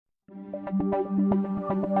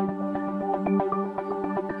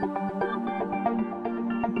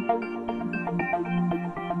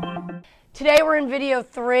Today we're in video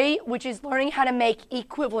 3, which is learning how to make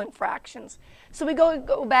equivalent fractions. So we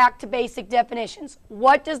go back to basic definitions.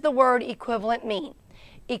 What does the word equivalent mean?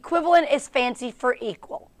 Equivalent is fancy for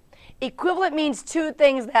equal. Equivalent means two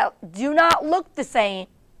things that do not look the same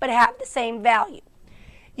but have the same value.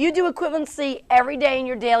 You do equivalency every day in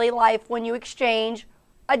your daily life when you exchange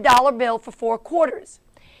a dollar bill for 4 quarters.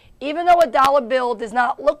 Even though a dollar bill does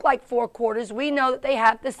not look like 4 quarters, we know that they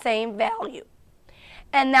have the same value.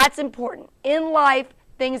 And that's important. In life,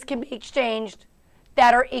 things can be exchanged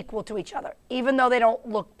that are equal to each other, even though they don't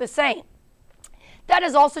look the same. That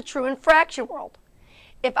is also true in fraction world.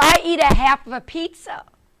 If I eat a half of a pizza,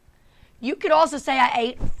 you could also say I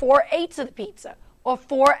ate 4/8 of the pizza, or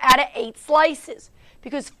 4 out of 8 slices,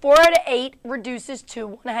 because 4 out of 8 reduces to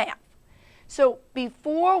 1/2. So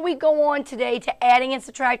before we go on today to adding and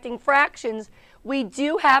subtracting fractions, we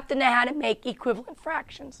do have to know how to make equivalent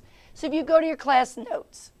fractions. So if you go to your class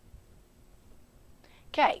notes.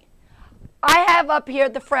 Okay, I have up here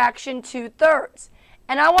the fraction 2/3,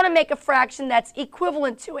 and I want to make a fraction that's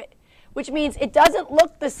equivalent to it, which means it doesn't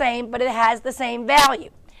look the same, but it has the same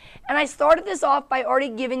value. And I started this off by already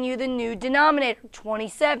giving you the new denominator,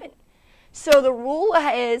 27. So the rule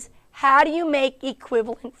is, how do you make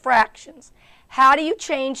equivalent fractions? How do you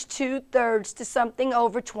change 2/3 to something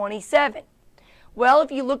over 27? Well, if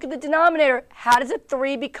you look at the denominator, how does a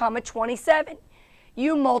 3 become a 27?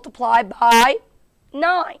 You multiply by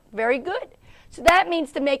 9. Very good. So that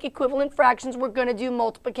means to make equivalent fractions, we're going to do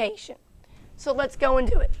multiplication. So let's go and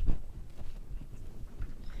do it.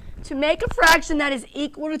 To make a fraction that is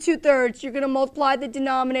equal to 2/3, you're going to multiply the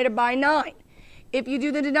denominator by 9. If you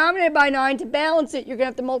do the denominator by 9 to balance it, you're going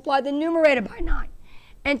to have to multiply the numerator by 9.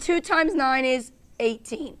 And 2 times 9 is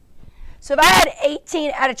 18. So if I had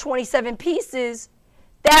 18 out of 27 pieces,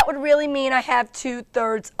 that would really mean I have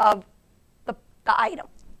 2/3 of the item.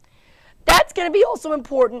 That's going to be also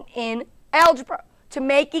important in algebra. To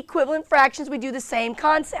make equivalent fractions, we do the same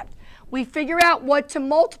concept. We figure out what to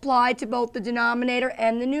multiply to both the denominator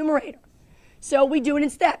and the numerator. So we do it in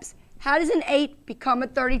steps. How does an 8 become a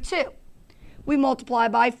 32? We multiply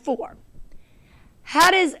by 4.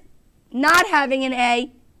 How does not having an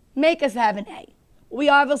A make us have an A? We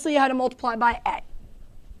obviously had to multiply by A.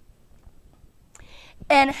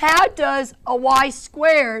 And how does a y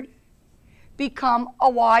squared become a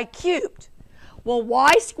y cubed? Well,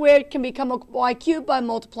 y squared can become a y cubed by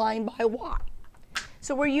multiplying by y.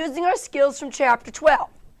 So we're using our skills from chapter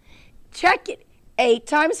 12. Check it. 8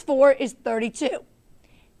 times 4 is 32.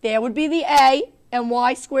 There would be the A, and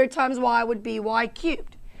y squared times y would be y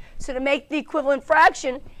cubed. So to make the equivalent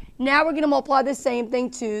fraction, now we're going to multiply the same thing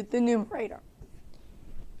to the numerator.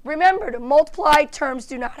 Remember, to multiply, terms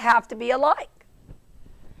do not have to be alike.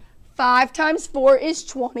 5 times 4 is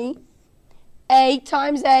 20. A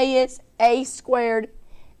times A is A squared.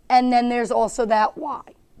 And then there's also that y.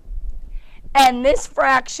 And this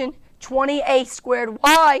fraction, 20a squared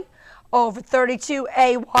y over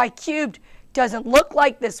 32a y cubed, doesn't look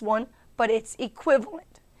like this one, but it's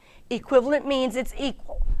equivalent. Equivalent means it's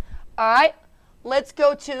equal. All right, let's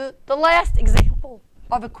go to the last example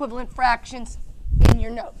of equivalent fractions in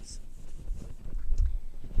your notes.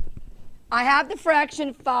 I have the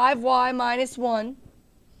fraction 5y minus 1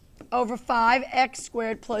 over 5x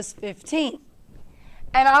squared plus 15.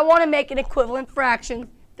 And I want to make an equivalent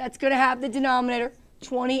fraction that's going to have the denominator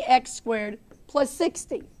 20x squared plus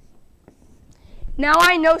 60. Now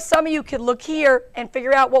I know some of you could look here and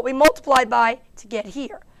figure out what we multiplied by to get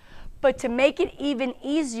here. But to make it even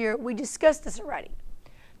easier, we discussed this already.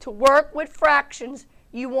 To work with fractions,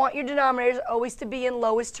 you want your denominators always to be in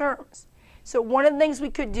lowest terms. So one of the things we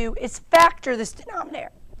could do is factor this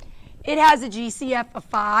denominator. It has a GCF of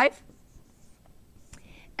 5,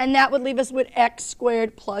 and that would leave us with x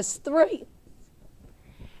squared plus 3.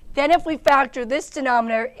 Then if we factor this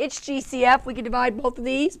denominator, its GCF, we could divide both of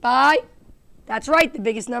these by, that's right, the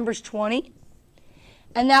biggest number is 20.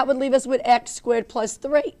 And that would leave us with x squared plus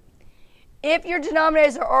 3. If your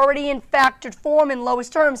denominators are already in factored form in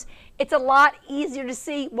lowest terms, it's a lot easier to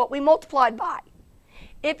see what we multiplied by.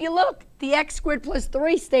 If you look, the x squared plus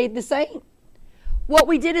 3 stayed the same. What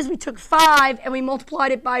we did is we took 5 and we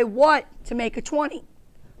multiplied it by what to make a 20?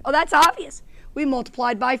 Oh, that's obvious. We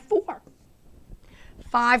multiplied by 4.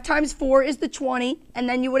 5 times 4 is the 20, and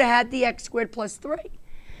then you would have had the x squared plus 3.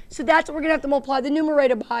 So that's what we're going to have to multiply the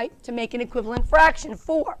numerator by to make an equivalent fraction,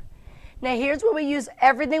 4. Now here's where we use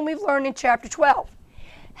everything we've learned in chapter 12.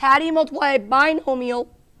 How do you multiply a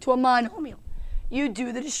binomial to a monomial? You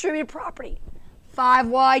do the distributive property.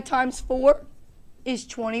 5y times 4 is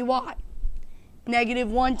 20y. Negative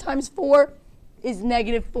 1 times 4 is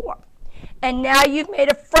negative 4. And now you've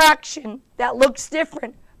made a fraction that looks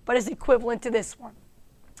different, but is equivalent to this one.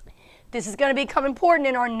 This is going to become important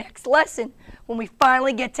in our next lesson when we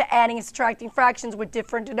finally get to adding and subtracting fractions with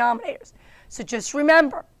different denominators. So just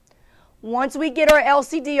remember, once we get our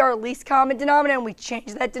LCD, our least common denominator, and we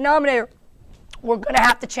change that denominator, we're going to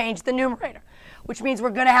have to change the numerator, which means we're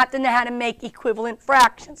going to have to know how to make equivalent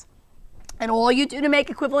fractions. And all you do to make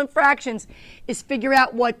equivalent fractions is figure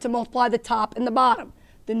out what to multiply the top and the bottom,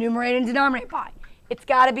 the numerator and denominator by. It's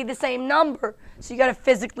got to be the same number, so you got to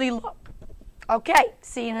physically look. Okay,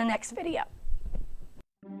 see you in the next video.